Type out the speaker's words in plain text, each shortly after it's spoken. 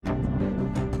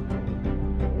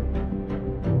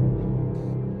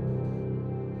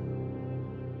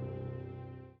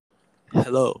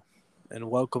Hello, and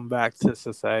welcome back to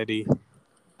Society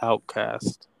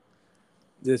Outcast.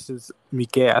 This is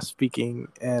Mikea speaking,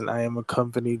 and I am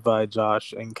accompanied by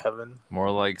Josh and Kevin. More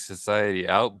like society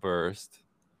outburst.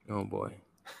 Oh boy.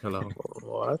 Hello.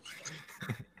 What?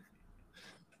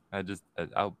 I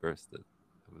outbursted.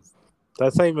 It was.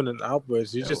 That's not even an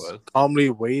outburst. You It just was. calmly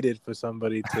waited for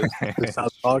somebody to This stop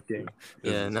is true. talking.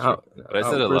 This Yeah, is now true. But I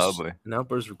said it loudly. An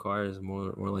outburst requires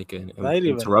more like an Not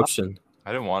even interruption.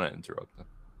 I didn't want to interrupt them.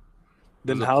 It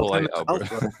Then was a how can polite an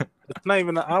outburst. outburst? It's not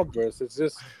even an outburst. It's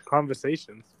just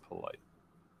conversations. Polite.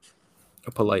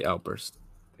 A polite outburst.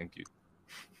 Thank you.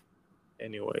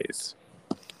 Anyways,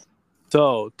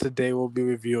 so today we'll be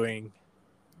reviewing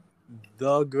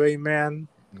The Gray Man.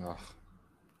 Ugh.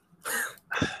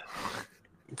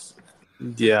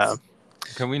 Yeah.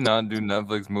 Can we not do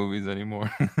Netflix movies anymore?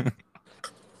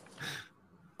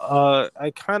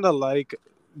 I kind of like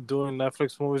doing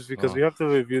Netflix movies because Oh. we have to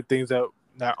review things that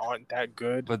aren't that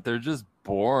good. But they're just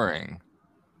boring.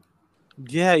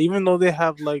 Yeah, even though they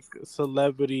have like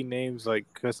celebrity names like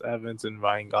Chris Evans and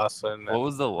Ryan Gosling. What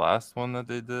was the last one that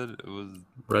they did? It was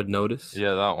Red Notice.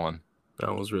 yeah, that one.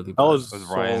 That was really That bad. was With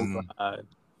so Ryan- bad.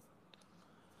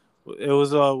 It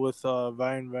was with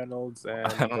Ryan Reynolds and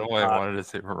I don't know why I wanted to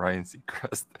say Ryan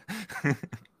Seacrest.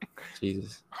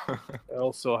 Jesus. It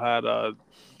also had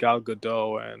Gal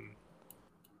Gadot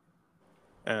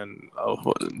and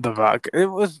The Rock. It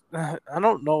was I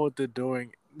don't know what they're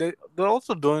doing. They're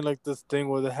also doing like this thing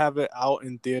where they have it out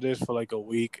in theaters for like a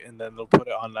week and then they'll put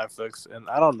it on Netflix, and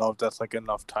I don't know if that's like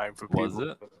enough time for people. Was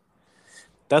it?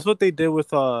 That's what they did with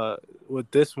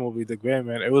this movie, The Gray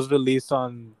Man. It was released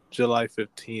on July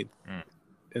 15th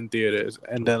in theaters,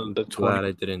 and then the Glad 20th.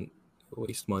 I didn't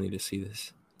waste money to see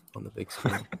this on the big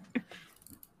screen.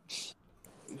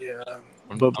 Yeah,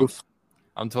 I'm- but I'm-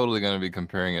 I'm totally gonna be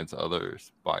comparing it to other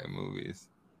spy movies.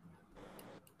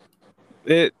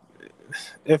 it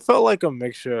felt like a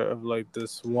mixture of like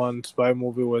this one spy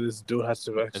movie where this dude has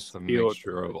to It's a steal-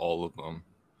 mixture of all of them.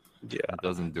 Yeah, It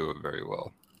doesn't do it very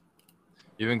well.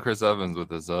 Even Chris Evans with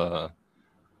his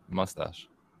mustache,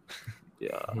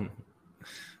 yeah.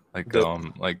 like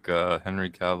The- Henry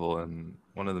Cavill in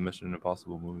one of the Mission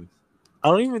Impossible movies. I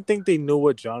don't even think they knew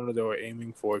what genre they were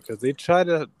aiming for because they tried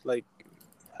to like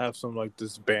have some like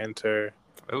this banter,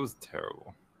 It was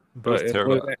terrible. but was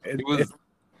terrible. It was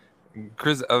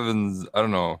Chris Evans. I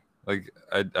don't know. Like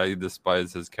I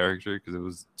despise his character because it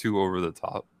was too over the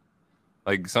top.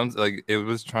 Like it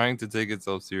was trying to take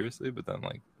itself seriously, but then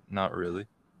like not really.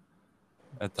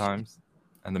 At times,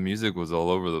 and the music was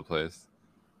all over the place.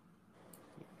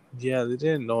 Yeah, they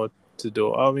didn't know what to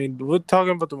do. I mean, we're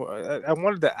talking about the. I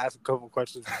wanted to ask a couple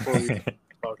questions before we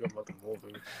talking about the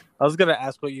movie. I was gonna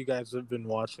ask what you guys have been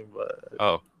watching, but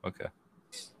Oh, okay.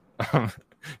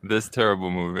 This terrible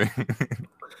movie.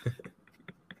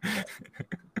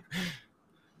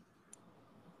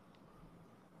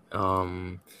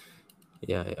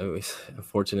 Yeah,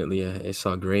 unfortunately I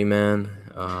saw Gray Man.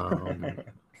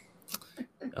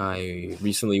 I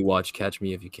recently watched Catch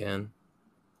Me If You Can,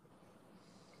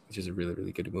 which is a really,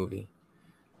 really good movie.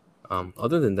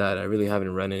 Other than that, I really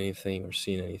haven't read anything or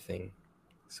seen anything.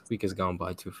 This week has gone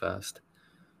by too fast.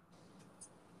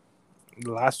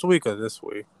 last week or this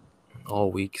week?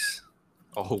 All weeks.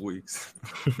 All weeks.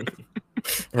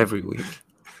 Every week.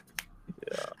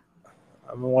 Yeah,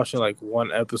 I've been watching like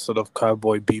one episode of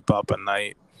Cowboy Bebop a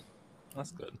night.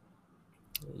 That's good.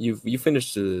 You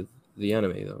finished the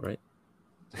anime though, right?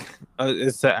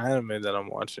 It's the anime that I'm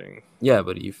watching. Yeah,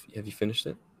 but have you finished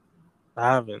it?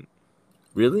 I haven't.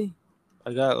 Really?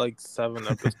 I got like 7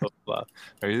 episodes left.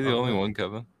 Are you the Oh, only no. one,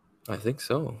 Kevin? I think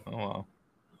so. Oh wow.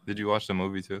 Did you watch the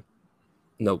movie too?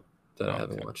 Nope, that I Oh,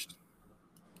 haven't okay. watched.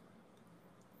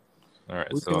 All right.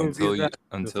 We So can review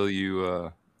until that.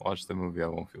 you watch the movie, I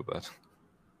won't feel bad.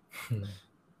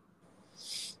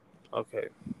 Okay,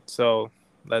 so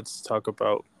let's talk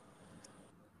about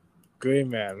Gray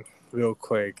Man real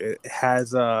quick. It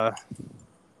has I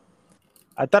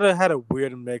thought it had a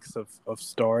weird mix of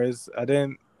stars. I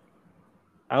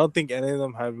don't think any of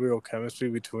them had real chemistry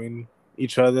between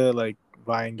each other, like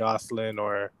Ryan Gosling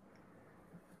or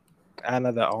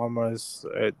Anna de Armas,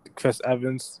 Chris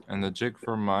Evans. And the chick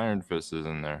from Iron Fist is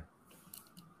in there.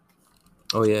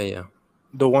 Oh yeah.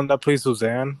 The one that plays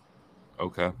Suzanne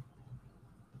Okay.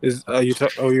 is. Are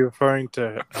you referring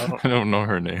to? I don't know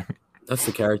her name. That's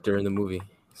the character in the movie,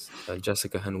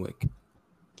 Jessica Henwick.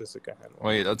 Jessica Henwick.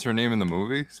 Wait, that's her name in the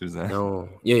movie, Suzanne. No,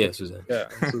 yeah, Suzanne. Yeah,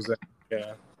 Suzanne.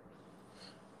 Yeah.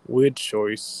 Weird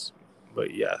choice,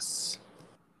 but yes.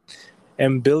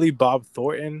 And Billy Bob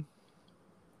Thornton.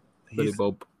 Billy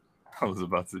Bob. I was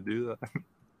about to do that.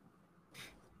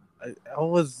 I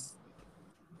was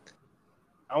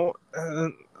I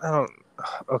don't.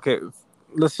 Okay,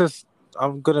 let's just.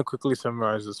 I'm gonna quickly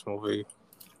summarize this movie.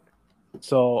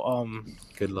 So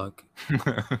Good luck.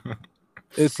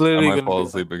 it's I literally might gonna fall be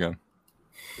asleep again.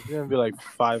 it's gonna be like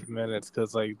 5 minutes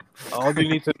because like all you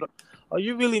need to know, all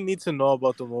you really need to know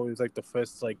about the movie is like the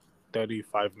first like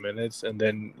 35 minutes, and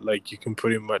then like you can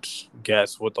pretty much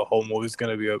guess what the whole movie is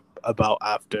gonna be about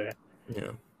after.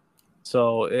 Yeah.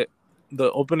 So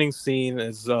the opening scene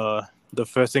is the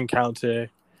first encounter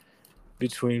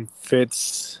between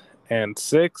Fitz and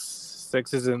Six.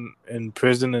 Six is in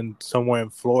prison and somewhere in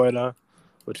Florida,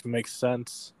 which makes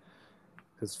sense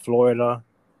because Florida,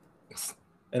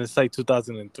 and it's like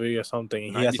 2003 or something.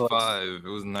 And he has like 95. It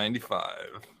was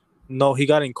 95. no, he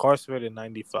got incarcerated in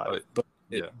 95, Oh, but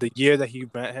yeah. the year that he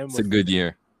met him It's was a good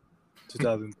year.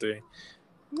 2003.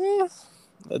 Yeah.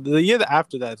 The year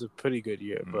after that is a pretty good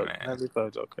year, but Man. 95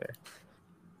 is okay.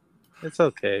 It's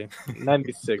okay.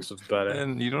 96 was better.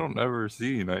 And you don't ever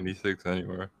see 96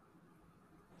 anywhere.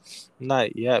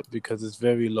 Not yet because it's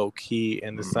very low key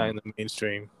and it's not in the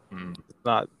mainstream. Mm. It's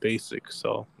not basic,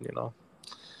 so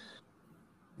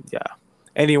yeah.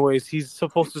 Anyways, he's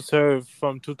supposed to serve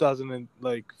from 2000 and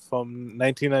from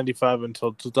 1995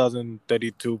 until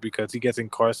 2032 because he gets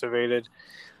incarcerated.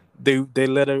 They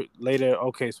later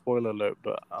okay, spoiler alert,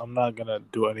 but I'm not gonna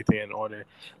do anything in order.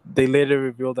 They later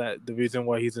reveal that the reason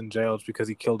why he's in jail is because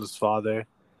he killed his father.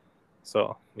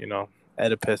 So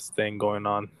Oedipus thing going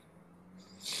on.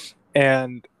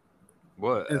 And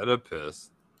What?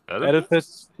 Oedipus?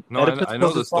 Oedipus. No, Oedipus I know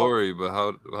kills the his father. story, but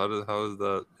how is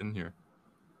that in here?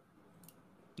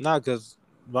 Not because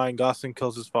Ryan Gosling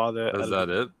kills his father. Is that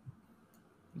it?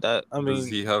 Does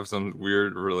he have some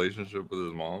weird relationship with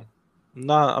his mom?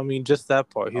 Nah, I mean just that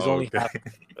part. He's only okay. half.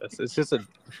 It's just a.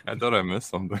 I thought I missed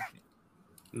something.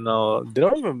 No, they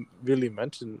don't even really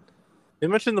mention. They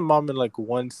mention the mom in like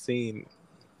one scene,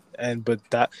 but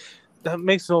that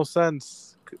makes no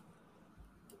sense.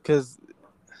 Because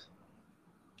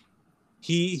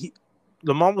the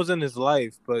mom was in his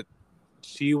life, but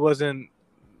she wasn't.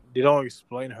 They don't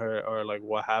explain her or like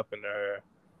what happened to her.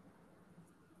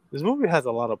 This movie has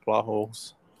a lot of plot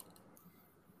holes.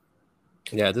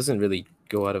 Yeah, it doesn't really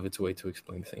go out of its way to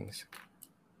explain things.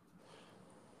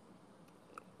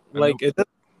 Like it.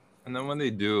 And then when they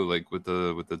do, like with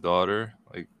the daughter,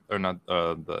 like or not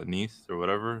the niece or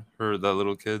whatever, that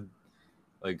little kid,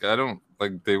 like I don't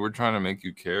like they were trying to make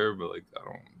you care, but like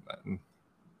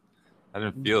I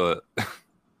didn't feel it.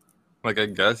 Like I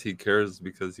guess he cares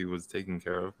because he was taking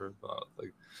care of her, but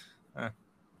like,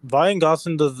 Ryan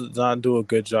Gosling does not do a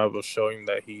good job of showing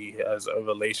that he has a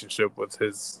relationship with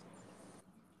this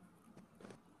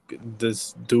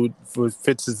dude with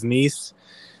Fitz's niece.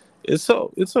 It's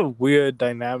a weird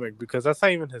dynamic because that's not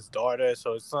even his daughter,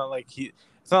 so it's not like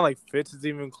Fitz is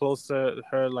even close to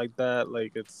her like that.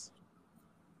 Like it's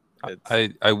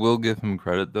I will give him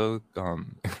credit though.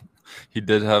 He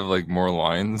did have like more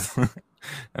lines,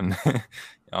 and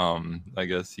I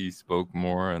guess he spoke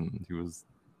more, and he was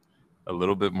a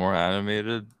little bit more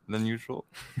animated than usual.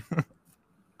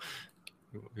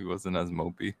 He wasn't as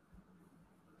mopey.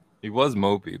 He was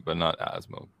mopey, but not as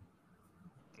mopey.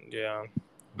 Yeah.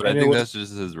 But I think that's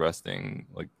just his resting,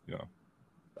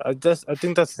 I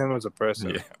think that's him as a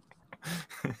person.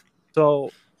 Yeah.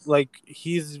 So, like,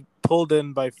 he's pulled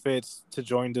in by Fitz to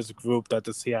join this group that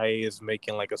the CIA is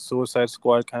making, like a Suicide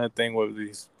Squad kind of thing, where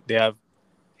they have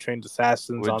trained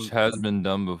assassins, which has been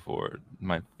done before.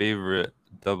 My favorite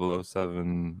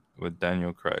 007 with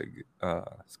Daniel Craig,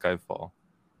 Skyfall.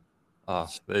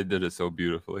 They did it so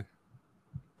beautifully.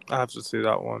 I have to see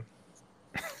that one.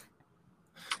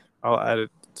 I'll add it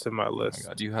to my list. Oh my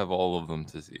God, you have all of them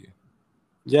to see.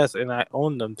 Yes, and I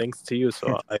own them thanks to you,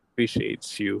 so I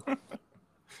appreciate you.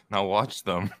 Now watch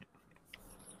them.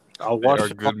 I'll watch. They are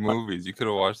good movies. You could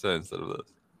have watched that instead of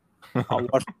this. I'll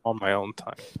watch them on my own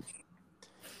time.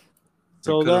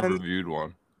 So we could have reviewed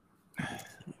one.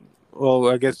 Well,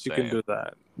 I guess you can do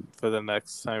that for the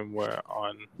next time we're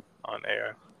on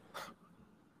air.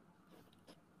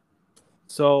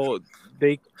 So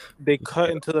they cut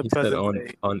into the present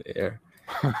day. On air.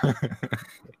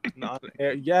 On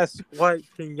air. Yes. What?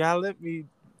 Can y'all let me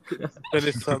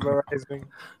finish summarizing,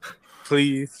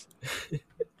 please?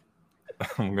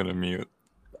 I'm gonna mute.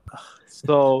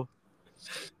 So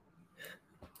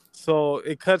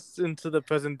it cuts into the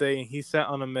present day, and he's sent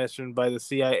on a mission by the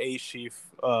CIA chief,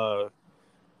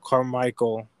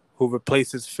 Carmichael, who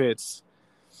replaces Fitz,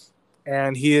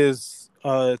 and he is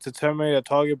to terminate a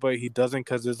target, but he doesn't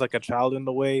because there's like a child in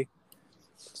the way.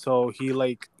 So he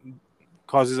like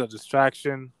causes a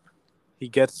distraction. he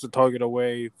gets the target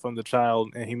away from the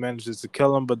child and he manages to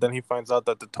kill him, but then he finds out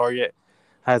that the target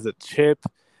has a chip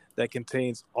that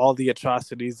contains all the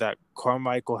atrocities that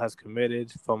Carmichael has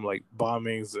committed, from like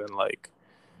bombings and like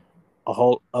a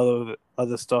whole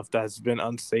other stuff that's been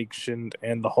unsanctioned,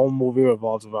 and the whole movie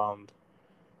revolves around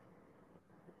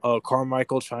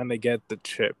Carmichael trying to get the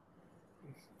chip.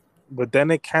 But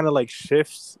then it kind of like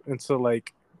shifts into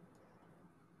like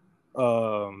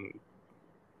um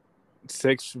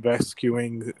Six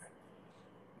rescuing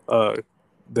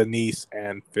the niece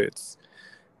and Fitz.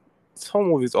 This whole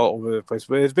movie's all over the place,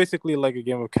 but it's basically like a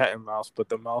game of cat and mouse, but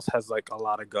the mouse has like a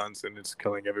lot of guns and it's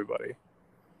killing everybody.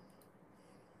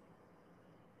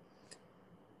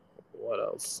 What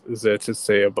else is there to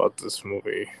say about this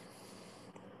movie?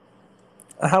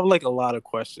 I have like a lot of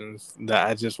questions that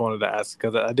I just wanted to ask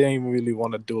because I didn't even really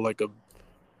want to do like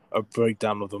a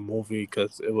breakdown of the movie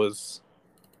because it was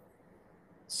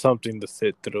something to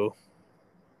sit through.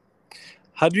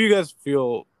 How do you guys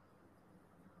feel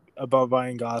about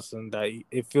Ryan Gosling? That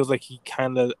it feels like he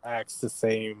kind of acts the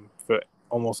same for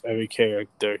almost every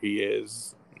character he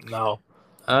is now.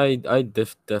 I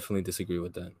definitely disagree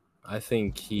with that. I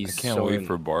think I he's can't wait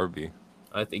for Barbie.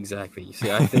 exactly. You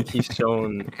see, I think he's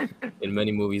shown in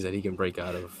many movies that he can break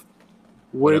out of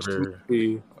Which whatever.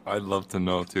 movie? I'd love to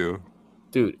know too.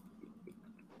 Dude,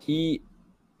 he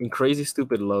in Crazy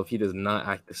Stupid Love, he does not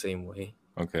act the same way.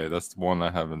 Okay, that's the one I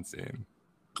haven't seen.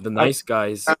 The Nice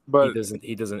Guys, but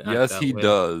he doesn't act Yes, that he way.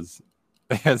 does.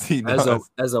 Yes, he does.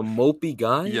 As a mopey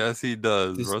guy, Yes, he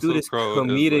does. this Russell dude is Crowe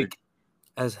comedic is like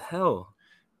as hell.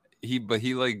 he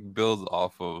like builds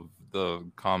off of the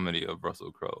comedy of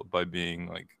Russell Crowe by being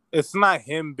like it's not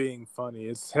him being funny;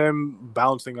 it's him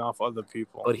bouncing off other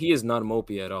people. But he is not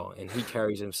mopey at all, and he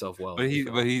carries himself well. But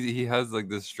he has like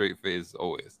this straight face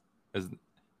always.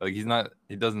 Like he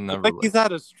doesn't never like he's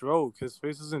had a stroke. His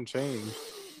face hasn't changed.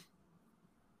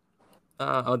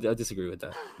 I'll disagree with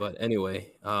that. But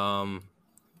anyway,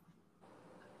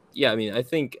 yeah, I mean, I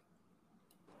think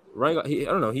Ryan. I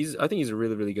don't know. I think he's a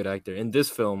really, really good actor. In this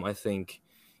film, I think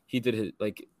he did his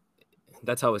like.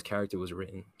 That's how his character was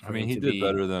written. I mean, he did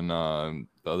better than the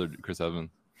other Chris Evans.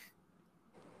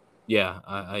 Yeah,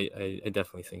 I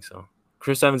definitely think so.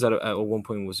 Chris Evans at one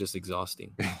point was just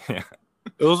exhausting. Yeah.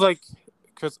 It was like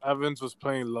Chris Evans was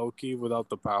playing Loki without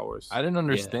the powers. I didn't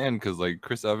understand because like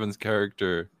Chris Evans'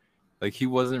 character, like he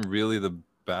wasn't really the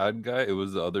bad guy. It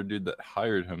was the other dude that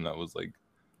hired him that was like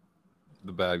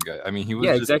the bad guy. I mean, he was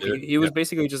exactly. He was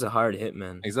basically just a hired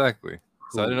hitman. Exactly.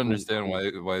 So I didn't understand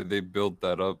why they built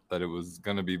that up, that it was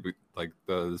gonna be like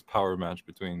this power match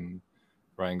between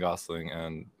Ryan Gosling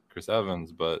and Chris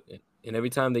Evans, but and every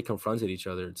time they confronted each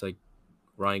other, it's like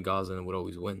Ryan Gosling would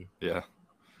always win. Yeah.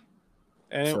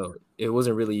 And so it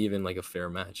wasn't really even like a fair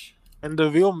match. And the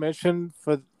real mission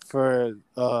for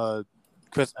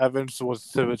Chris Evans was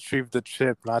to retrieve the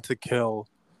chip, not to kill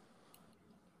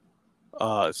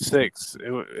Six.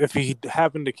 If he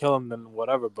happened to kill him, then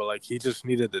whatever. But like, he just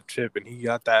needed the chip, and he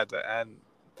got that at the end.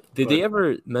 Did they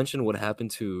ever mention what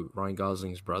happened to Ryan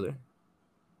Gosling's brother?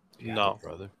 No,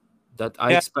 brother. That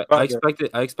I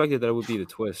expected that it would be the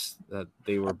twist that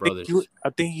they were brothers. I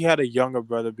think he had a younger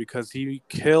brother because he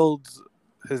killed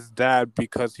his dad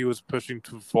because he was pushing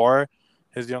too far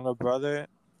his younger brother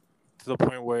to the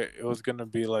point where it was gonna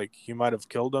be like he might have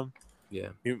killed him. Yeah,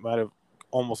 he might have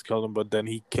almost killed him, but then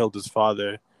he killed his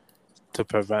father to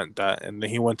prevent that, and then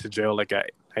he went to jail like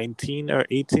at 19 or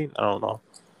 18. I don't know.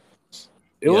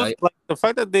 It was like the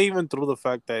fact that they even threw the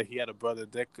fact that he had a brother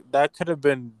that could have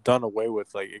been done away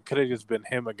with. Like it could have just been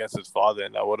him against his father,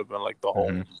 and that would have been like the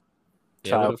whole.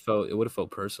 Yeah, it would have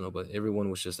felt personal, but everyone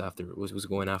was just was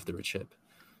going after a chip.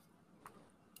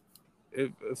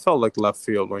 It felt like left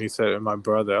field when he said, "My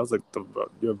brother." I was like,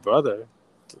 "Your brother?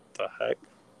 What the heck?"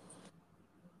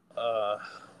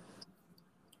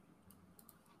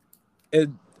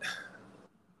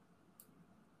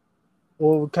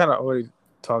 Well, we kind of already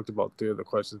talked about three of the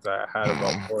questions that I had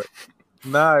about Boyd.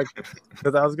 Nah,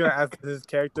 because I was gonna ask, does his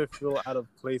character feel out of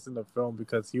place in the film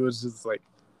because he was just like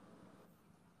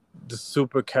the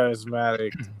super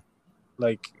charismatic,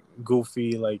 like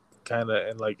goofy, like kind of,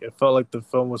 and like it felt like the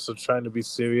film was trying to be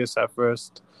serious at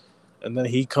first, and then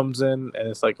he comes in and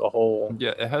it's like a whole.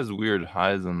 Yeah, it has weird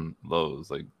highs and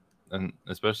lows, like, and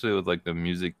especially with like the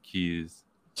music cues,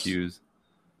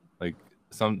 like.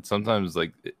 Sometimes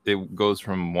like it goes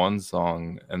from one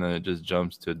song and then it just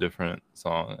jumps to a different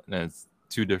song and it's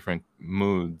two different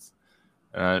moods,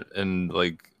 and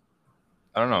like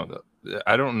I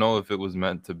don't know if it was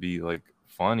meant to be like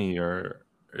funny or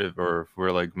if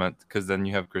we're like meant, because then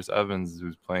you have Chris Evans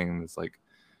who's playing this like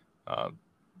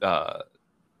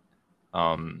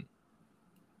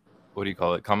what do you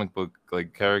call it? Comic book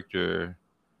like character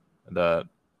that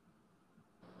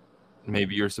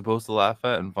maybe you're supposed to laugh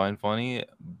at and find funny.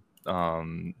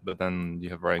 But then you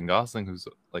have Ryan Gosling who's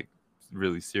like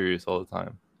really serious all the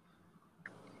time.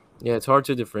 Yeah, it's hard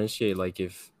to differentiate like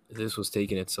if this was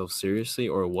taking itself seriously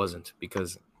or it wasn't,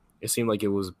 because it seemed like it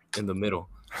was in the middle.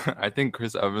 I think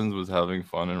Chris Evans was having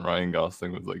fun and Ryan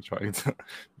Gosling was like trying to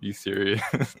be serious.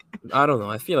 I don't know.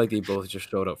 I feel like they both just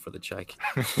showed up for the check.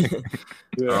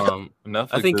 Yeah. Netflix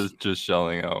I think is just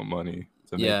shelling out money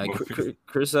to yeah, make movies.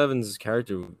 Chris Evans'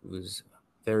 character was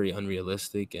very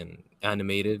unrealistic and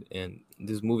animated, and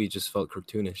this movie just felt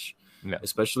cartoonish, Yeah.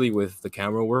 especially with the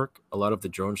camera work. A lot of the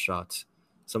drone shots,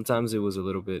 sometimes it was a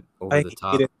little bit over I the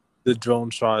top. hated the drone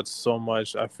shots so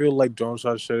much. I feel like drone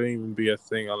shots shouldn't even be a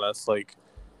thing unless like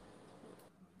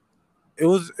it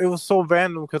was so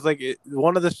random because like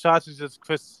one of the shots is just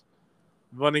Chris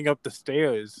running up the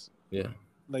stairs. Yeah,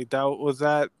 Like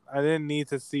that. I didn't need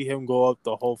to see him go up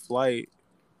the whole flight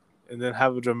and then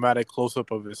have a dramatic close up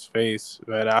of his face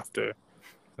right after.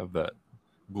 Of that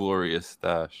glorious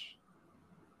stash.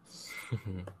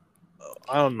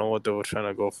 I don't know what they were trying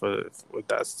to go for with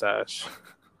that stash.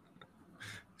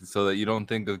 So that you don't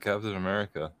think of Captain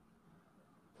America.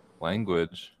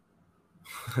 Language.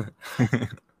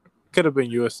 Could have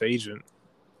been U.S. agent.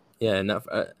 yeah, and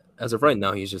as of right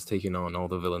now, he's just taking on all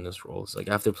the villainous roles. Like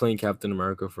after playing Captain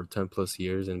America for 10 plus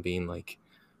years and being like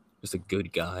just a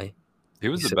good guy. He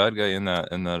was the bad guy in that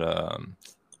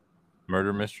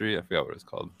murder mystery. I forgot what it's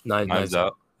called. Knives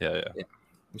Out. Yeah.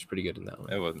 He's pretty good in that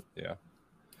one. It was, yeah.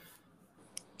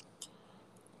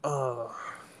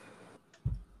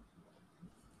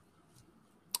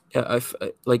 Yeah,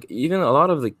 I like even a lot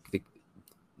of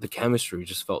the chemistry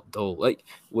just felt dull. Like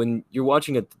when you're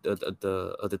watching a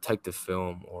detective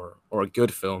film or a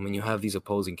good film and you have these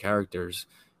opposing characters,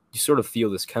 you sort of feel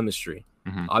this chemistry.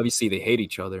 Mhm. Obviously, they hate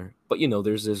each other, but you know,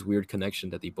 there's this weird connection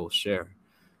that they both share.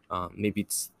 Maybe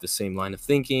it's the same line of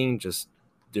thinking, just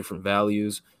different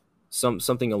values,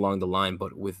 something along the line.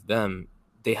 But with them,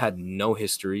 they had no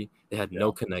history, they had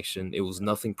no connection. It was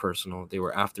nothing personal. They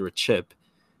were after a chip,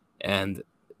 and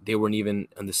they weren't even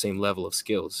on the same level of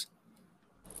skills.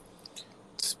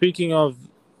 Speaking of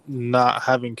not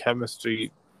having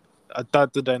chemistry, I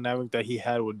thought the dynamic that he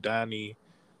had with Danny,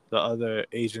 the other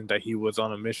agent that he was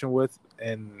on a mission with,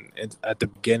 and at the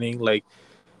beginning, like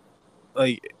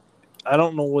I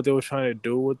don't know what they were trying to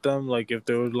do with them. Like if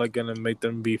they were like gonna make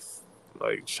them be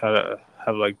like try to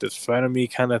have like this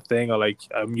frenemy kind of thing, or like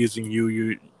I'm using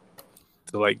you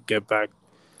to like get back.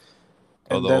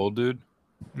 Oh, And the then, old dude?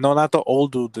 no, not the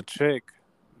old dude, the chick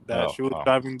that Oh, she was wow.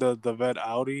 driving the red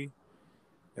Audi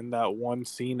in that one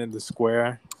scene in the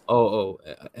square.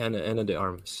 Anna de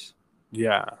Armas.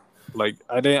 Yeah, like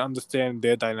I didn't understand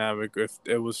their dynamic if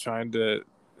it was trying to.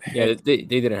 Yeah, they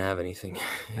didn't have anything.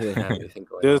 They didn't have anything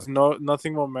going There's on.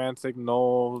 nothing romantic.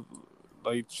 No,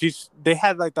 like they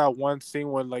had like that one scene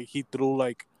when like he threw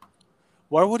like,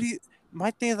 why would he?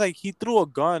 My thing is like he threw a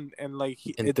gun and like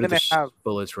And it threw the didn't have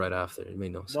bullets right after. It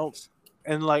made no no, sense.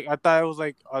 and like I thought it was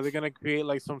like, are they gonna create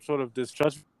like some sort of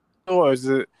distrust, or is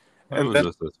it? It And was then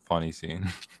just a funny scene.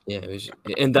 Yeah, it was,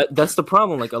 and that's the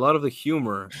problem. Like a lot of the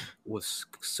humor was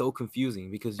so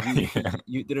confusing because Yeah.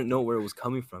 you didn't know where it was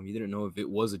coming from. You didn't know if it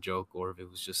was a joke or if it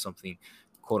was just something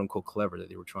quote unquote clever that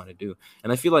they were trying to do.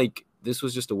 And I feel like this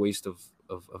was just a waste of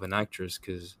an actress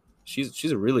because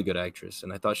she's a really good actress,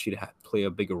 and I thought she'd play a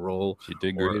bigger role. She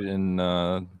did great in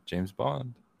James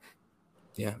Bond.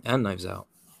 Yeah, and Knives Out.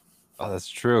 Oh, that's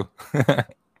true.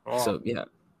 So yeah,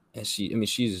 and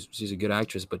she's a good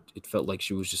actress, but it felt like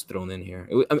she was just thrown in here.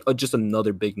 Just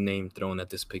another big name thrown at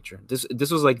this picture.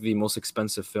 This was like the most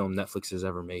expensive film Netflix has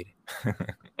ever made,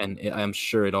 and I'm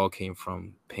sure it all came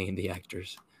from paying the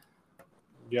actors.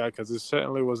 yeah, because it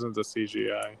certainly wasn't the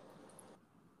CGI.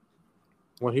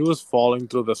 When he was falling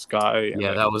through the sky, and Yeah,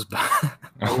 like, that was bad.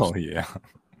 Oh yeah.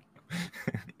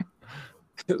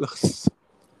 it looks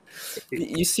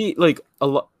You see, like a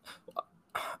lot.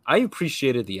 I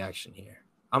appreciated the action here.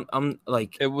 I'm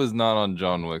like, It was not on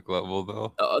John Wick level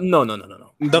though. no, The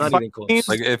not fight even close. scenes-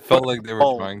 Like it felt like they were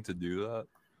Oh. trying to do that.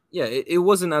 Yeah, it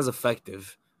wasn't as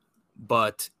effective,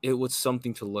 but it was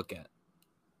something to look at.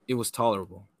 It was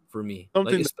tolerable for me.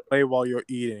 something Like, to play while you're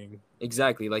eating.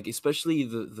 exactly, like especially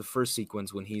the first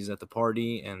sequence when he's at the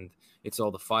party and it's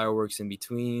all the fireworks in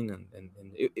between, and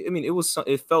I mean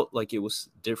it felt like it was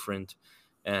different,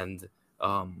 and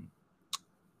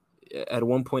at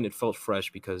one point it felt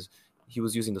fresh because he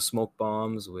was using the smoke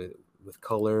bombs with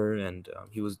color, and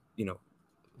he was That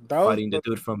was fighting the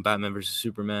dude from Batman versus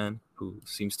Superman, who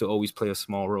seems to always play a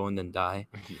small role and then die.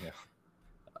 Yeah.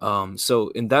 So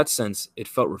in that sense, it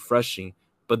felt refreshing.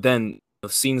 But then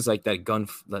scenes like that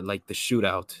like the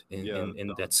shootout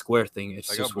in that square thing, it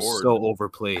I just got was bored. so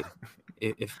overplayed.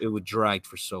 It would drag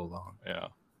for so long. Yeah.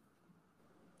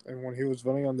 And when he was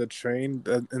running on the train,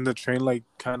 and the train like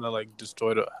kind of like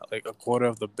destroyed like a quarter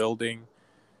of the building.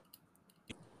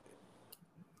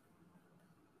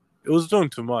 It was doing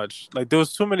too much. Like there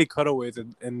was too many cutaways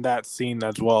in that scene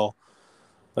as well.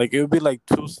 Like it would be like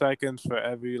 2 seconds for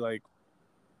every like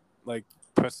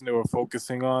person they were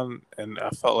focusing on, and I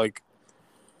felt like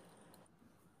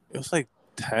it was like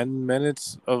 10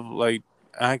 minutes of like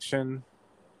action.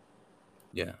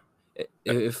 Yeah.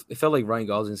 It felt like Ryan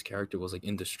Gosling's character was like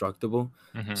indestructible,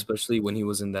 Mhm. especially when he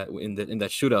was in that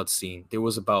shootout scene. There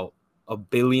was about a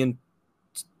billion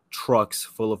trucks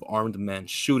full of armed men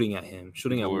shooting at him,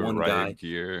 shooting People at with one riot guy.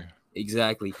 gear.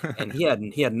 Exactly. And he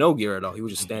had no gear at all. He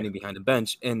was just standing behind the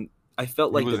bench. And I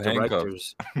felt He like the was handcuffed.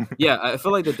 directors, yeah, I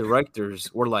felt like the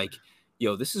directors were like,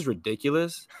 yo, this is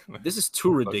ridiculous. This is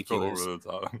too Let's go ridiculous. over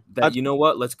the top. That, you know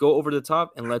what? Let's go over the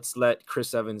top and let's let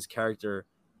Chris Evans' character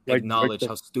Like, acknowledge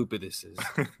how stupid this is.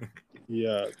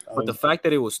 Yeah, But the fact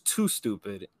that it was too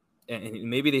stupid, and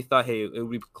maybe they thought, hey, it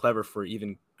would be clever for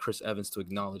even Chris Evans to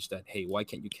acknowledge that, hey, why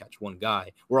can't you catch one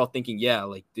guy? We're all thinking, yeah,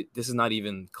 like this is not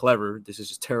even clever. This is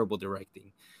just terrible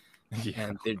directing. Yeah.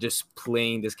 And they're just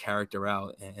playing this character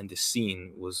out, and the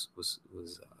scene was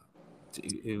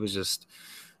it was just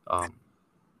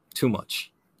too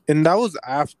much. And that was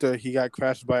after he got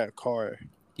crashed by a car.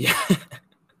 Yeah.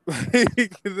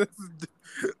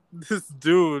 This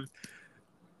dude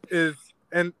is,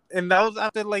 and that was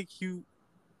after like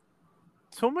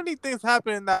so many things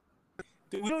happened in that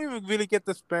we don't even really get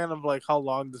the span of like how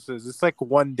long this is. It's like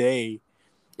one day.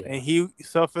 Yeah. And he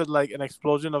suffered like an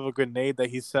explosion of a grenade that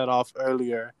he set off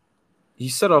earlier. He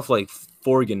set off like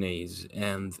 4 grenades,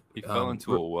 and He fell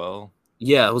into a well.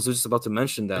 Yeah, I was just about to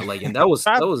mention that. Like, and that was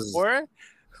Door?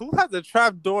 Who had the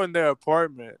trap door in their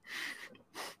apartment?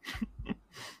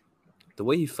 The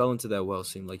way he fell into that well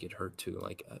seemed like it hurt too.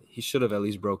 Like he should have at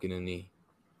least broken a knee.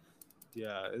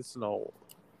 Yeah, it's no.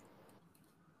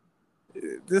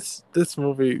 This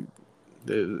movie,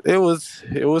 it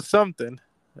was something.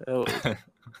 It was,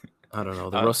 I don't know.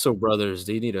 The Russo brothers,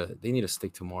 they need to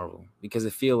stick to Marvel, because I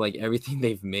feel like everything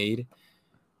they've made.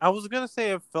 I was gonna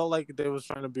say it felt like they was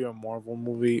trying to be a Marvel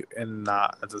movie and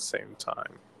not at the same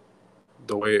time.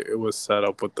 The way it was set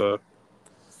up with the,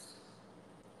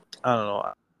 I don't know.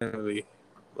 I didn't really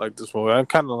like this movie. I'm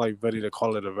kind of like ready to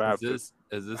call it a wrap. Is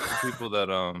this the people that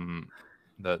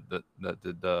that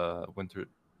did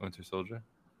Winter Soldier?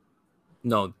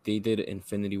 No, they did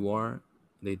Infinity War,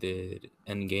 they did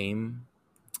Endgame,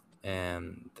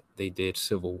 and they did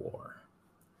Civil War.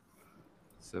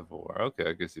 Civil War.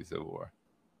 Okay, I can see Civil War.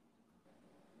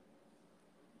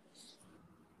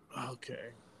 Okay.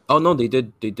 Oh no, they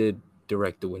did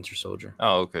direct the Winter Soldier.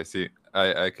 Oh, okay. See,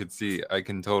 I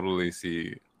can totally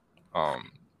see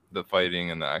the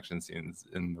fighting and the action scenes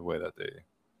in the way that they,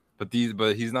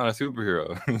 but he's not a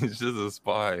superhero. He's just a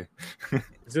spy.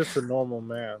 He's just a normal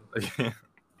man.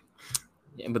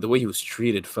 Yeah, but the way he was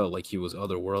treated felt like he was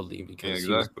otherworldly, because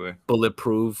exactly. He was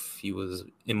bulletproof. He was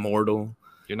immortal.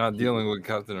 You're not dealing with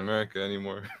Captain America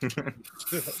anymore.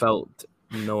 Felt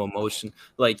no emotion.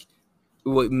 Like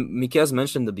what Mikaz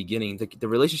mentioned in the beginning, the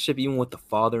relationship, even with the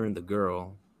father and the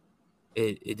girl,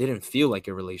 it didn't feel like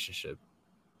a relationship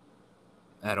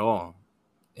at all.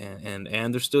 And I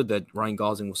understood that Ryan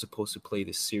Gosling was supposed to play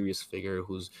this serious figure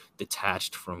who's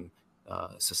detached from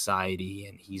society,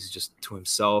 and he's just to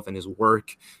himself and his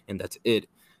work, and that's it.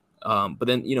 But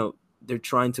then, they're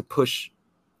trying to push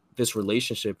this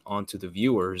relationship onto the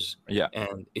viewers. Yeah.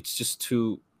 And it's just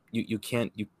too, you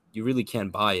really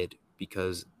can't buy it,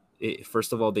 because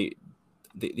first of all, the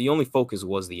only focus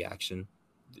was the action.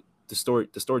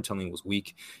 The storytelling was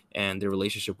weak, and their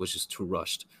relationship was just too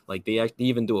rushed. Like they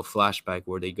even do a flashback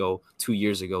where they go 2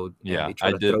 years ago. Yeah, they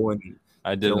try to throw in.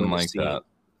 I didn't like that.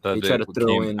 They try to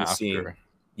throw in the scene. After.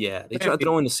 Yeah, they try to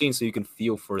throw in the scene so you can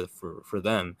feel for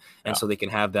them, and so they can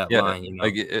have that line.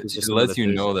 Like it lets you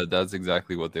know that that's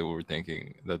exactly what they were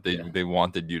thinking. That they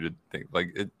wanted you to think.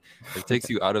 Like it takes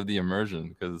you out of the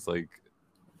immersion, because like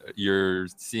you're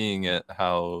seeing it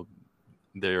how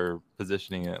they're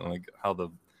positioning it, and like how the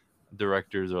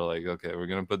directors are like, okay, we're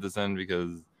gonna put this in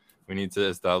because we need to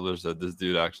establish that this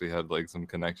dude actually had like some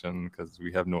connection, because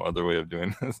we have no other way of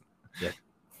doing this. Yeah.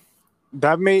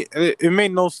 That made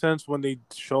no sense when they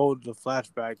showed the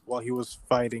flashback while he was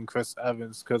fighting Chris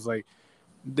Evans, because like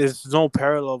there's no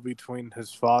parallel between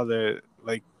his father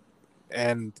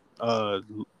and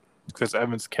Chris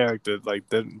Evans' character. Like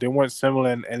they weren't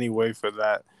similar in any way for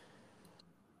that.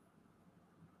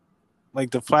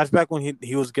 like the flashback when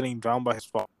he was getting drowned by his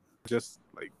father, just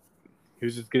like he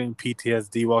was just getting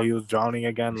PTSD while he was drowning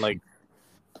again. Like,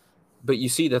 But you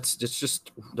see, that's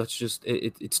just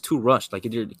it's too rushed. Like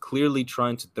you're clearly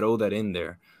trying to throw that in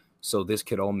there, so this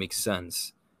could all make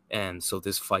sense, and so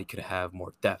this fight could have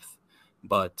more depth.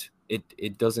 But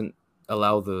it doesn't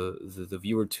allow the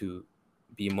viewer to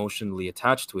be emotionally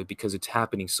attached to it because it's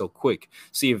happening so quick.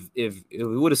 See, if we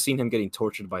would have seen him getting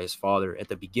tortured by his father at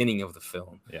the beginning of the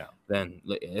film, Yeah. then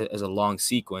as a long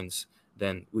sequence,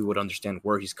 then we would understand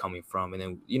where he's coming from. And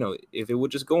then, if it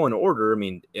would just go in order, I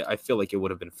mean, I feel like it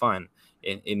would have been fine.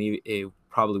 And it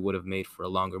probably would have made for a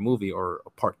longer movie or a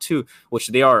part 2, which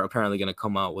they are apparently going to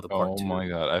come out with a part 2. Oh my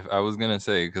god, I was gonna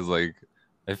say because like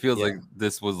it feels Yeah. like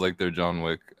this was like their John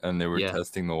Wick, and they were Yeah.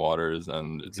 testing the waters,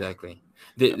 and Exactly.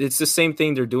 It's the same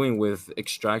thing they're doing with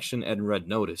Extraction and Red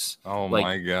Notice. oh Like,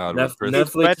 my god, Nef- with Chris-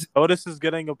 Netflix- Red Notice is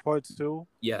getting a part 2.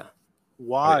 Yeah.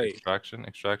 Why? Wait,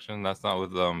 Extraction. That's not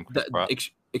with Chris That, Pratt.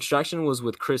 Extraction was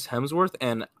with Chris Hemsworth,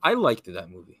 and I liked that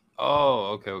movie.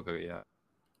 Oh, okay, yeah.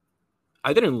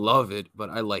 I didn't love it, but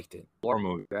I liked it. War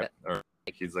movie, or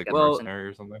he's like a Well- mercenary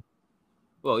or something.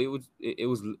 Well, it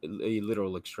was a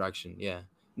literal extraction. Yeah.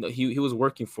 No, he was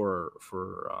working for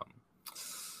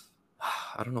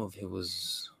I don't know if it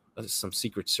was some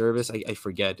secret service. I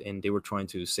forget, and they were trying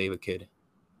to save a kid.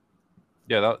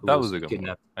 Yeah, that who was a good one.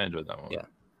 kidnapped. I enjoyed that one. Yeah.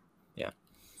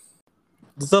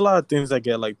 There's a lot of things that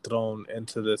get like thrown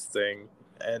into this thing,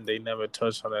 and they never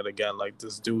touch on it again. Like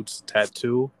this dude's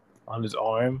tattoo on his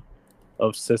arm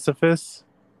of Sisyphus.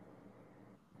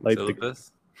 Like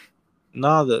Syllabus?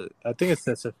 I think it's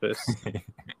Sisyphus.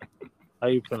 How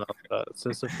you pronounce that?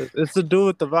 Sisyphus. It's the dude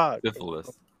with the rock.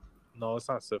 Syphilis. No, it's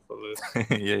not syphilis.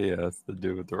 yeah, that's the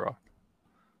dude with the rock.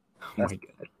 Oh my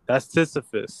god. That's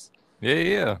Sisyphus.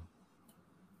 Yeah.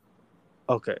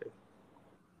 Okay.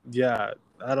 Yeah,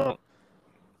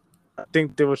 I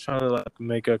think they were trying to like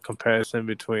make a comparison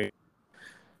between.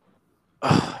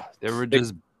 They were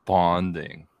just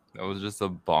bonding. That was just a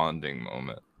bonding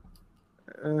moment.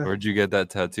 Where'd you get that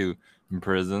tattoo? In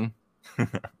prison?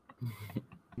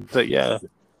 But yeah,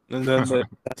 and then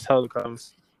that's how it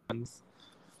comes.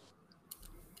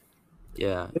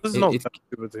 Yeah. There's no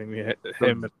chemistry between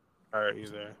him and her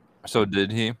either. So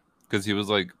did he? Because he was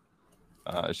like,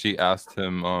 she asked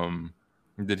him,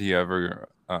 did he ever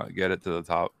get it to the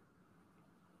top?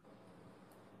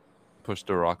 Push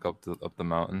the rock up the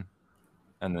mountain,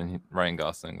 and then Ryan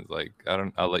Gosling was like,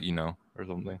 I'll let you know or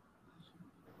something.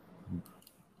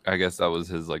 I guess that was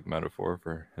his like metaphor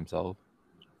for himself.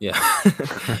 Yeah.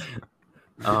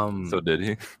 So did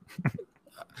he?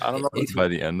 I don't know. By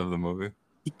the end of the movie,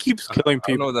 He keeps killing I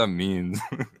don't know people. what that means.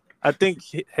 I think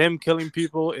him killing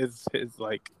people is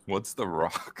like What's the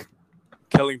rock?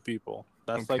 killing people.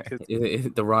 That's like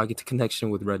his. The Rock, it's a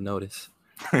connection with Red Notice.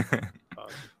 uh,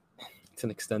 It's an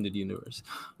extended universe.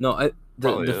 No,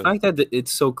 Probably the is. fact that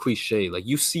it's so cliche, like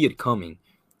you see it coming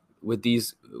with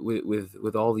these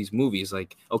with all these movies.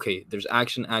 Like, okay, there's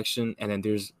action, and then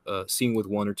there's a scene with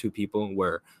one or two people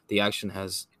where the action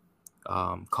has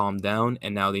calmed down,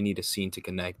 and now they need a scene to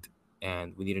connect,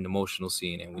 and we need an emotional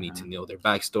scene, and we need to know their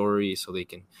backstory so they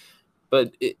can.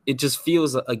 But it just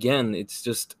feels, again, it's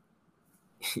just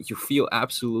you feel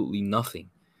absolutely nothing.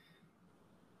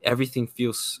 Everything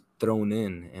feels thrown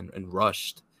in and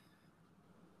rushed.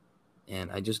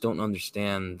 And I just don't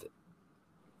understand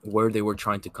where they were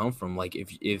trying to come from. Like,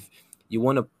 if you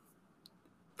want to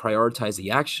prioritize the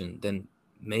action, then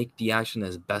make the action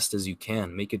as best as you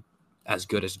can. Make it as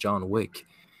good as John Wick.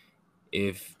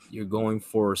 If you're going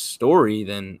for a story,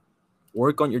 then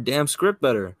work on your damn script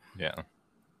better. Yeah.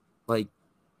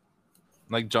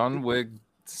 Like John Wick's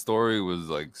story was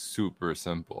like super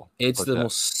simple. It's But the that-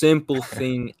 most simple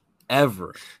thing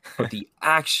ever. But the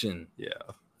action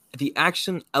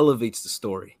elevates the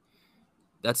story.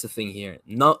 That's the thing here.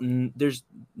 There's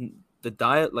the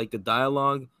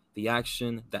dialogue, the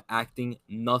action, the acting.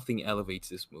 Nothing elevates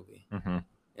this movie,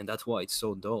 and that's why it's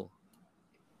so dull.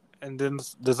 and then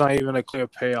there's not even a clear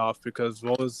payoff because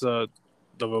what was the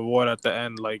reward at the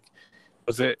end? Like,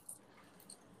 was it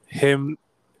him?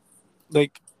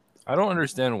 Like, I don't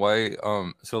understand why.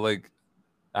 So like,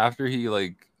 after he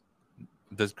like,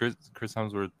 does Chris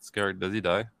Hemsworth's character, does he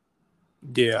die?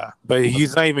 yeah, but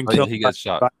he's not even Oh, yeah, killed. he gets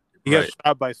shot. He gets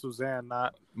shot by Suzanne,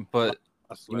 not. But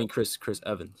You mean Chris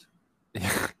Evans?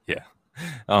 yeah,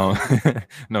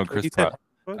 no, Chris He said-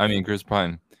 Pratt. I mean Chris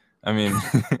Pine. I mean,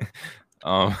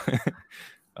 so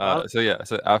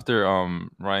after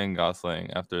Ryan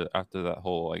Gosling, after that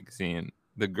whole like scene,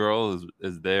 the girl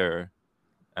is there,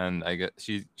 and I get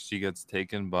she gets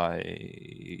taken by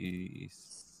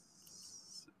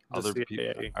other people.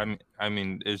 CIA. I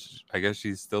mean, I guess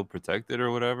she's still protected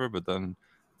or whatever. But then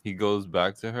he goes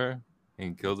back to her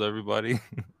and kills everybody.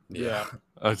 Yeah.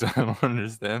 I don't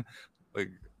understand. Like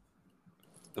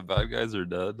the bad guys are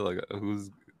dead. Like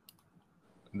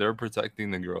they're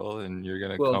protecting the girl, and you're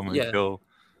gonna Well, come and yeah. kill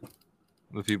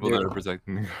the people They're- that are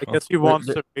protecting the I girl. guess he wants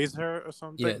to raise her or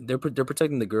something. Yeah, they're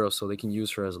protecting the girl so they can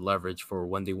use her as leverage for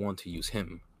when they want to use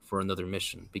him for another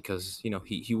mission, because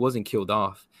he wasn't killed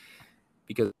off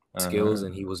because of skills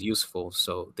and he was useful,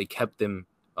 so they kept him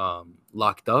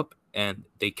locked up and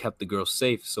they kept the girl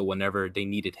safe, so whenever they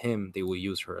needed him they will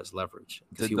use her as leverage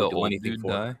because he Did the would do old anything dude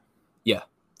for her. die? Yeah.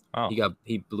 Oh,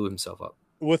 He blew himself up.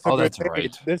 With a Oh, that's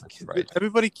grenade. right. That's right.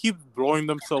 Everybody keeps blowing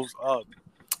themselves up.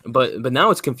 But now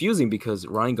it's confusing because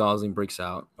Ryan Gosling breaks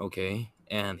out, okay,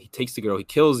 and he takes the girl, he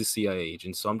kills the CIA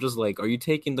agent. So I'm just like, are you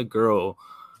taking the girl?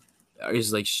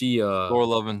 Is like she Thor: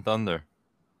 Love and Thunder.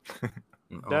 oh,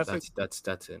 That's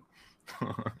that's it.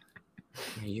 You're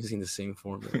using the same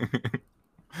formula.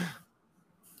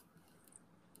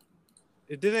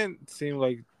 It didn't seem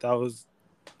like that was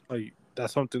like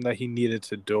that's something that he needed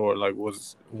to do or like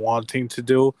was wanting to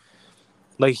do.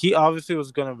 Like he obviously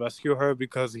was gonna rescue her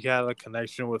because he had a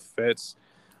connection with Fitz,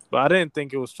 but I didn't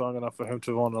think it was strong enough for him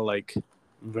to want to like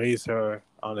raise her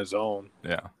on his own.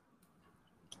 Yeah.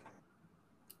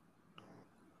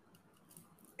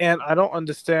 And I don't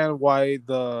understand why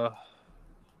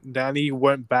Danny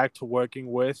went back to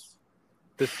working with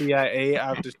the CIA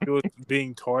after she was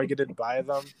being targeted by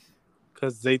them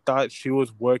because they thought she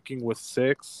was working with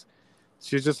Six.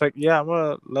 She's just like, yeah,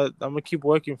 I'm gonna keep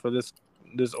working for this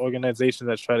organization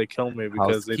that tried to kill me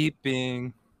because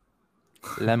Housekeeping.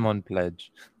 Lemon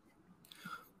pledge.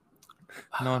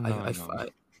 No.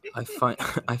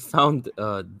 I found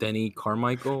Denny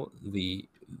Carmichael, the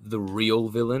real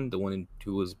villain, the one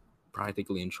who was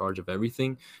practically in charge of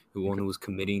everything, the one who was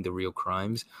committing the real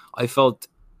crimes. I felt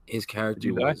his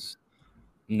character was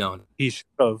no. he should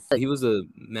have. He was the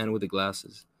man with the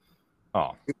glasses.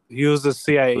 Oh, He was the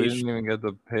CIA. we didn't even get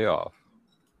the payoff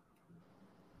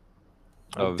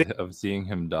of seeing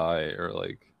him die or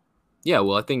like. Yeah,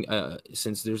 well, I think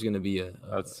since there's gonna be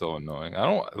That's so annoying. I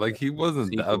don't like. He wasn't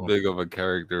sequel. that big of a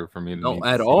character for me to. No, need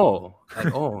at to all.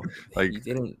 Like he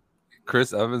didn't.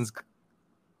 Chris Evans,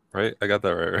 right? I got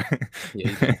that right. Yeah,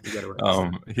 you got it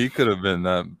right. He could have been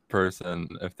that person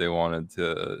if they wanted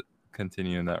to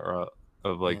continue in that route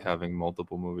of like having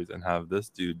multiple movies and have this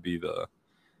dude be the.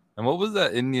 And what was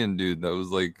that Indian dude that was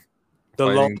like the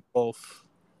lone wolf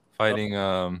fighting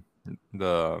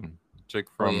the chick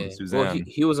from Suzanne? Well,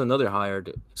 he was another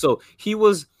hired. So he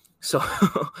was so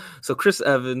Chris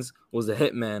Evans was a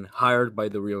hitman hired by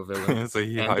the real villain. So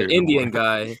he and the Indian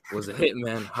guy was a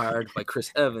hitman hired by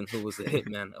Chris Evans, who was the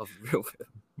hitman of the real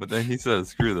villain. But then he said,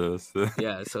 "Screw this."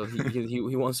 Yeah, so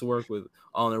he wants to work with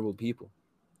honorable people,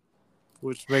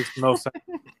 which makes no sense.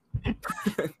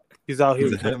 He's out here.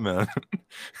 He's a hitman.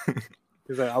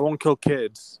 He's like, I won't kill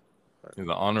kids. He's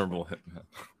an honorable hitman.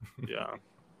 Yeah,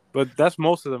 but that's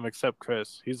most of them except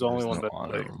Chris. He's the only one that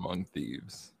honor among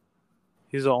thieves.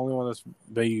 He's the only one that's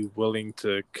very willing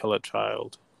to kill a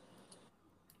child.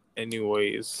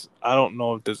 Anyways, I don't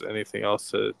know if there's anything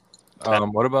else to.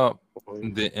 What about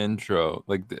the intro?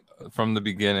 Like from the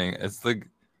beginning, it's like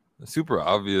super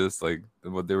obvious, like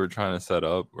what they were trying to set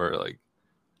up, where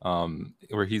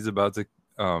he's about to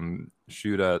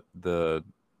shoot at the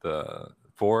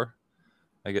four,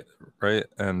 I get right,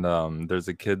 and there's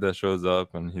a kid that shows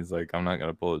up, and he's like, "I'm not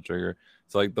gonna pull the trigger."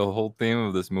 So like the whole theme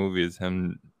of this movie is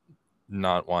him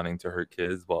not wanting to hurt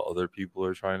kids while other people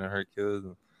are trying to hurt kids.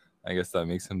 I guess that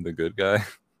makes him the good guy.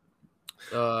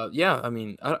 Yeah, I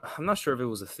mean, I'm not sure if it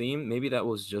was a theme. Maybe that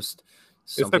was just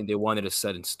something they wanted to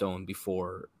set in stone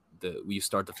before we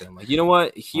start the film. Like, you know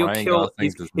what? He's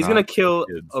gonna kill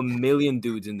a million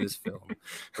dudes in this film,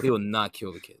 but he will not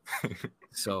kill the kids.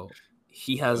 So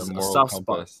he has a soft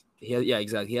spot.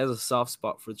 Exactly. He has a soft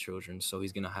spot for children, so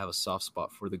he's gonna have a soft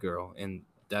spot for the girl, and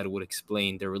that would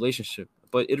explain their relationship.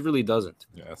 But it really doesn't.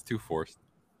 Yeah, it's too forced.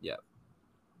 Yeah.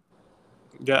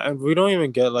 Yeah, and we don't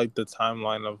even get like the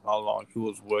timeline of how long he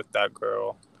was with that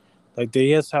girl. Like they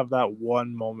just have that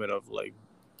one moment of like,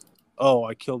 oh,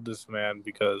 I killed this man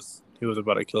because he was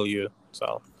about to kill you.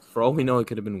 So for all we know, it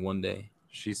could have been one day.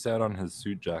 She sat on his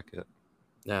suit jacket.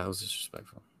 Yeah, it was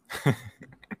disrespectful.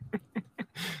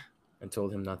 And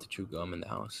told him not to chew gum in the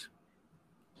house.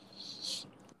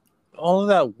 All of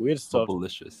that weird stuff.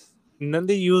 Delicious. And then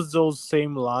they use those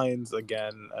same lines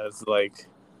again as like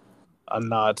a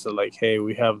nod to like, hey,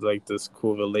 we have like this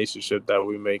cool relationship that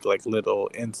we make like little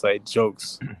inside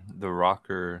jokes. The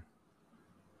rocker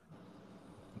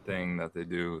thing that they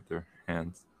do with their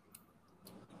hands.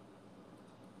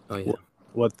 Oh yeah,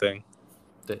 What thing?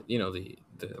 the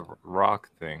The rock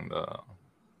thing, the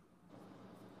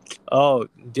Oh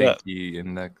yeah, pinky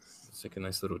index. it's like a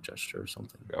nice little gesture or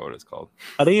something. I forgot what it's called.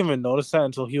 I didn't even notice that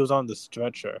until he was on the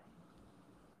stretcher.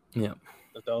 Yeah.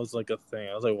 That was like a thing.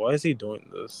 I was like, why is he doing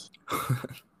this?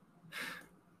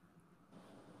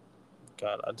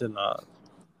 God, I did not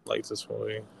like this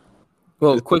movie.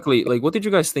 Well, quickly, like, what did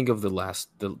you guys think of the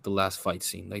last fight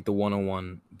scene, like the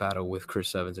one-on-one battle with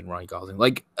Chris Evans and Ryan Gosling?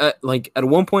 Like at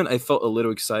one point, I felt a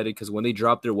little excited because when they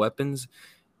dropped their weapons,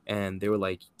 and they were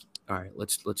like, "All right,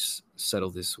 let's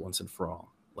settle this once and for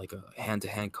all," like a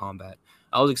hand-to-hand combat.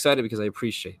 I was excited because I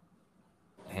appreciate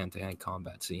a hand-to-hand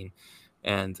combat scene,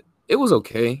 and it was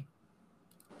okay.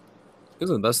 It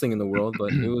wasn't the best thing in the world,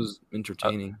 but it was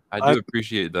entertaining. I do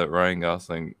appreciate that Ryan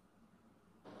Gosling.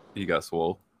 He got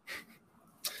swole.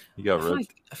 He got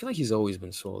ripped. I feel like he's always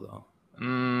been swole though.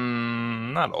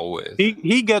 Not always.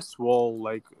 He gets swole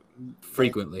like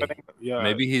Frequently. Yeah.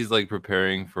 Maybe he's like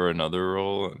preparing for another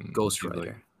role. And Ghost he's, like,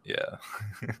 Rider. yeah.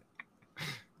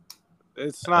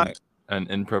 It's not. And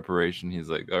in preparation, he's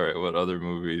like, all right, what other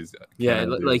movies? Yeah,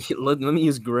 can I do?" like let me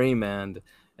use Gray Man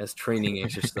as training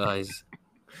exercise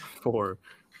for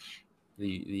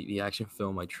the action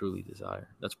film I truly desire.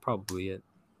 That's probably it.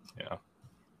 Yeah.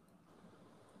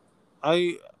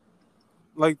 I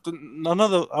like none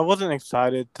of the. I wasn't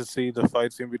excited to see the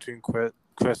fight scene between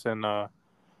Chris and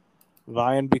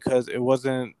Ryan because it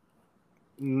wasn't.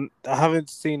 I haven't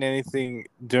seen anything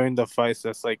during the fights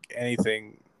that's like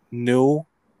anything new.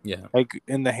 Yeah. Like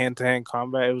in the hand-to-hand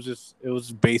combat, it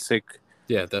was basic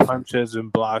Yeah, definitely. punches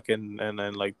and block and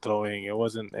then like throwing. It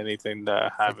wasn't anything that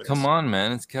I haven't. Come on,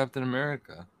 man! It's Captain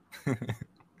America.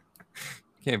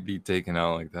 Can't be taken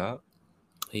out like that.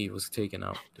 He was taken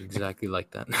out exactly like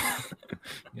that.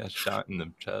 He got shot in the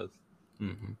chest.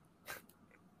 Mm-hmm.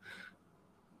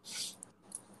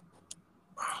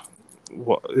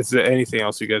 Well, is there anything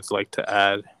else you guys like to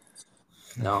add?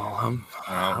 No,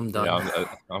 I'm done.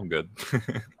 Yeah, I'm good.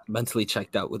 Mentally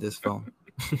checked out with this film.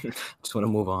 Just want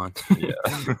to move on.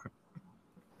 Yeah.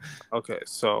 Okay,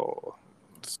 so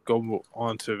let's go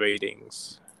on to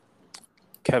ratings.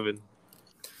 Kevin.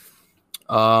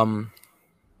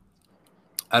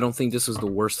 I don't think this is the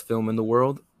worst film in the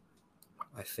world.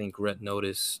 I think Red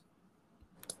Notice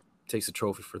takes a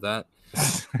trophy for that.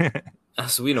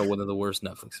 So we know one of the worst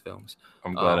Netflix films.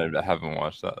 I'm glad I haven't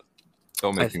watched that.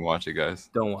 Don't make me watch it, guys.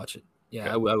 Don't watch it.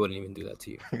 Yeah, Okay. I wouldn't even do that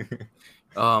to you.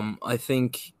 I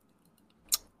think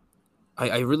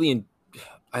I really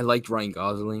liked Ryan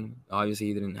Gosling. Obviously,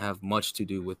 he didn't have much to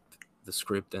do with the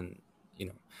script and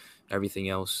everything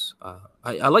else.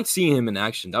 I liked seeing him in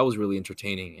action. That was really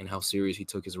entertaining, and how serious he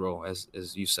took his role, as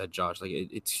you said, Josh. Like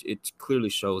it clearly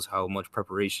shows how much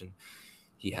preparation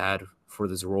he had for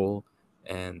this role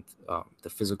and the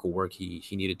physical work he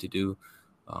needed to do.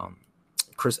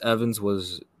 Chris Evans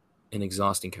was an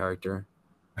exhausting character.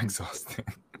 Exhausting.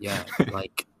 Yeah,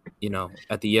 like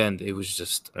at the end it was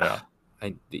just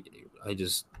I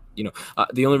just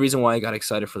the only reason why I got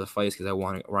excited for the fight is because I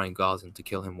wanted Ryan Gosling to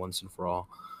kill him once and for all.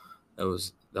 That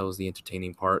was the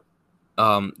entertaining part.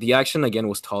 The action again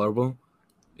was tolerable.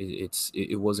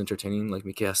 It was entertaining. Like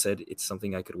Mikhail said, it's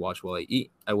something I could watch while I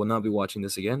eat. I will not be watching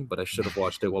this again, but I should have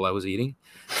watched it while I was eating.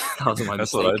 That was my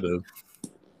That's mistake. what I did.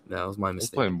 That was my I was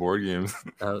mistake. playing board games.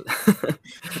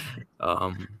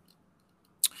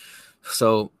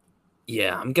 So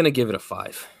yeah, I'm gonna give it a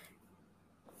 5.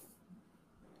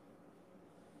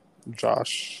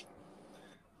 Josh.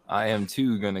 I am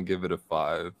too gonna give it a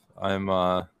 5.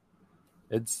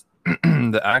 It's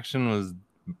the action was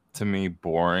to me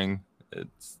boring. It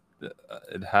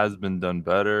has been done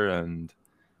better, and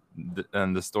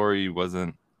the story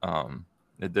wasn't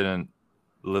it didn't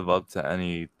live up to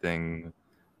anything.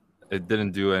 It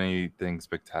didn't do anything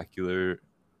spectacular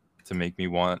to make me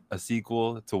want a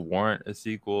sequel, to warrant a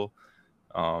sequel.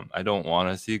 I don't want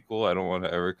a sequel. I don't want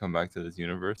to ever come back to this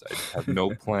universe. I have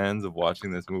no plans of watching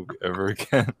this movie ever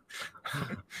again.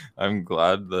 I'm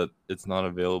glad that it's not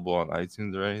available on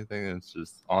iTunes or anything. It's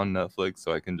just on Netflix,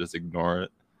 so I can just ignore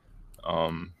it. I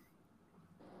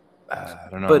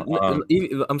don't know.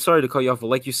 But I'm sorry to cut you off, but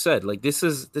like you said, like this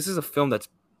is a film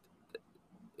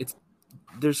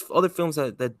there's other films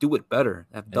that do it better,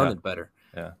 have done it better.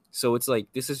 Yeah. So it's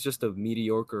like this is just a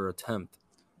mediocre attempt.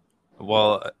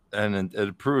 Well, and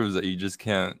it proves that you just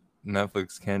can't.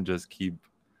 Netflix can't just keep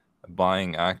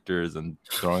buying actors and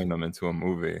throwing them into a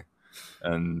movie,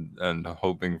 and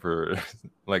hoping for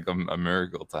like a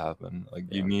miracle to happen. Like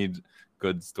you need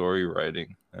good story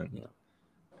writing, and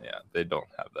they don't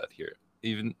have that here.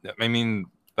 Even I mean,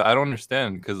 but I don't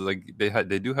understand because like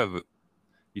they do have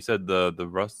You said the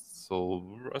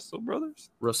Russell brothers?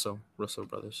 Russo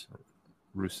brothers.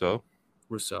 Russo.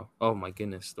 Russo. Oh my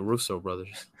goodness, the Russo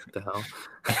brothers. What the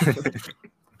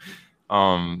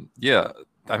hell? Yeah,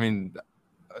 I mean,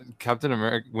 Captain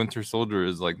America Winter Soldier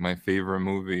is like my favorite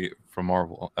movie from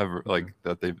Marvel ever, like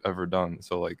that they've ever done.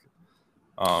 So like,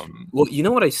 Well, you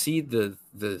know what I see the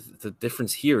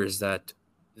difference here is that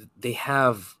they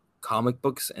have comic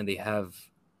books and they have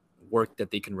work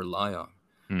that they can rely on.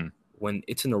 When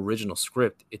it's an original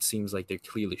script, it seems like they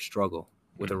clearly struggle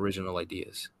with original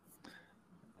ideas.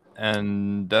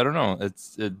 And I don't know,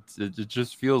 it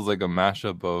just feels like a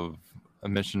mashup of a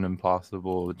Mission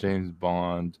Impossible, James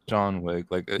Bond, John Wick.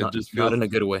 Like it just feels not in a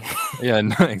good way. Yeah,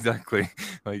 no, exactly.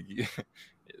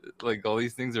 Like all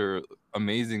these things are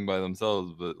amazing by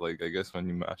themselves, but like I guess when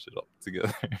you mash it up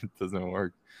together, it doesn't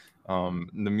work. The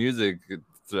music, it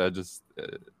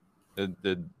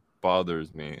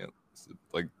bothers me. It's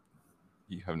like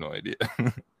you have no idea.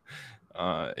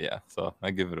 Yeah, so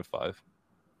I give it a 5.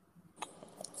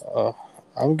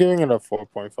 I'm giving it a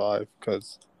 4.5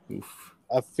 because Oof.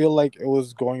 I feel like it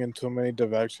was going in too many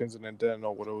directions and it didn't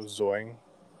know what it was doing.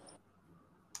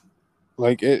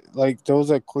 Like there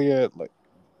was a clear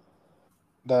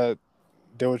that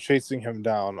they were chasing him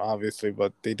down, obviously,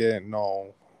 but they didn't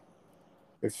know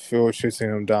if they were chasing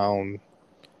him down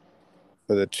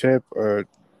for the chip or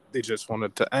they just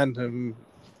wanted to end him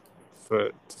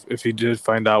for if he did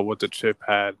find out what the chip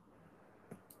had.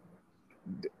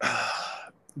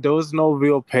 There was no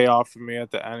real payoff for me at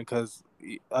the end because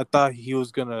I thought he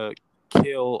was gonna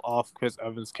kill off Chris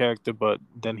Evans' character, but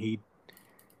then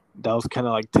that was kind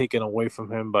of like taken away from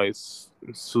him by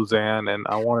Suzanne, and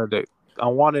I wanted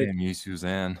Damn you,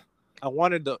 Suzanne. I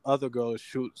wanted the other girl to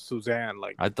shoot Suzanne.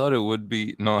 Like I thought it would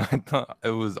be I thought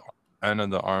it was Anna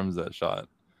de Armas that shot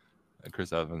at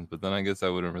Chris Evans, but then I guess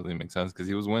that wouldn't really make sense because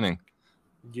he was winning.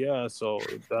 Yeah, so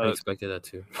I expected that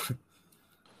too.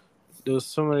 There's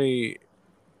so many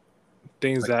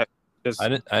things that just I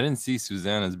didn't see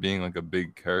Suzanne as being like a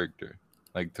big character,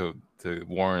 like to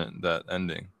warrant that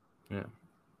ending. Yeah,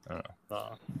 I don't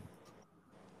know.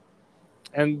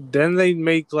 And then they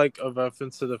make like a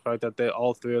reference to the fact that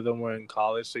all three of them were in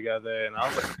college together, and I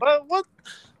was like,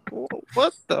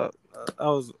 what the? I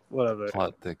was whatever.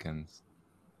 Plot thickens.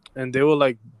 And they were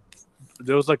like,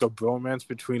 there was like a bromance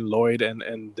between Lloyd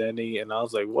and Denny, and I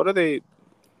was like, what are they?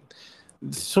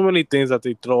 So many things that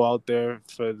they throw out there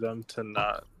for them to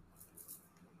not.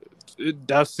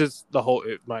 That's just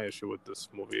my issue with this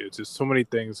movie. It's just so many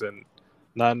things and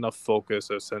not enough focus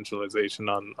or centralization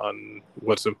on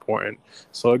what's important.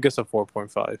 So I guess a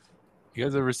 4.5. You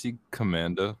guys ever see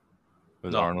Commando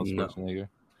with Arnold Schwarzenegger?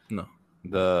 No.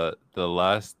 The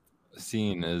last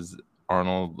scene is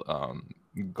Arnold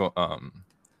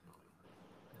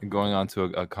going onto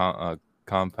a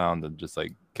compound and just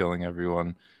like killing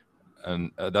everyone,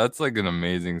 and that's like an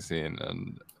amazing scene.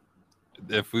 And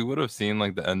if we would have seen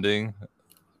like the ending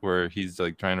where he's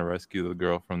like trying to rescue the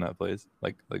girl from that place,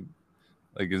 like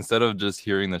instead of just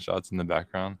hearing the shots in the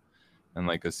background and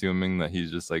like assuming that he's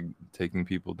just like taking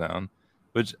people down,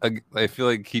 which I feel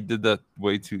like he did that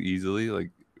way too easily.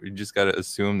 Like you just got to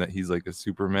assume that he's like a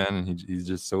Superman and he's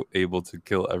just so able to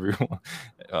kill everyone.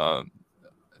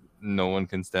 No one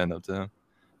can stand up to him.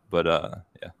 But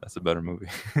yeah, that's a better movie.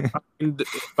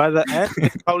 By the end, they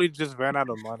probably just ran out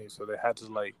of money, so they had to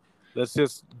like, let's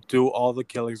just do all the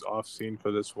killings off scene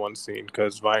for this one scene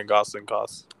because Ryan Gosling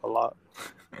costs a lot.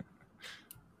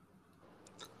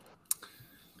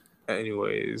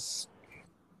 Anyways,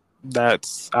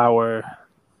 that's our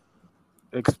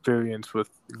experience with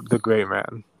The Gray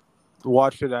Man.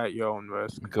 Watch it at your own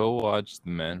risk. Go watch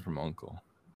The Man from U.N.C.L.E.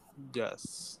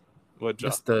 Yes. What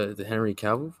job? That's the Henry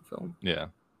Cavill film. Yeah,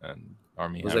 and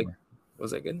Armie Was Hammer.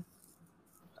 Was that good?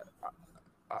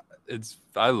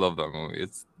 I love that movie.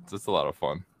 It's just a lot of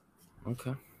fun.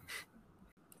 Okay.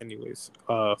 Anyways,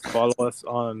 follow us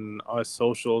on our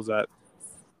socials at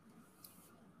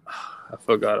I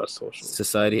forgot our socials.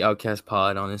 Society Outcast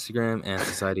Pod on Instagram and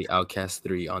Society Outcast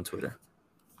 3 on Twitter.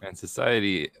 And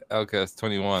Society Outcast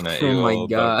 21 at Oh my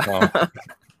AOL.com. god.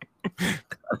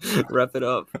 Wrap it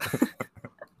up.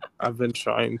 I've been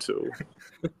trying to.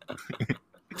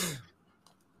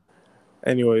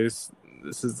 Anyways,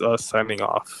 this is us signing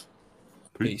off.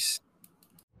 Peace.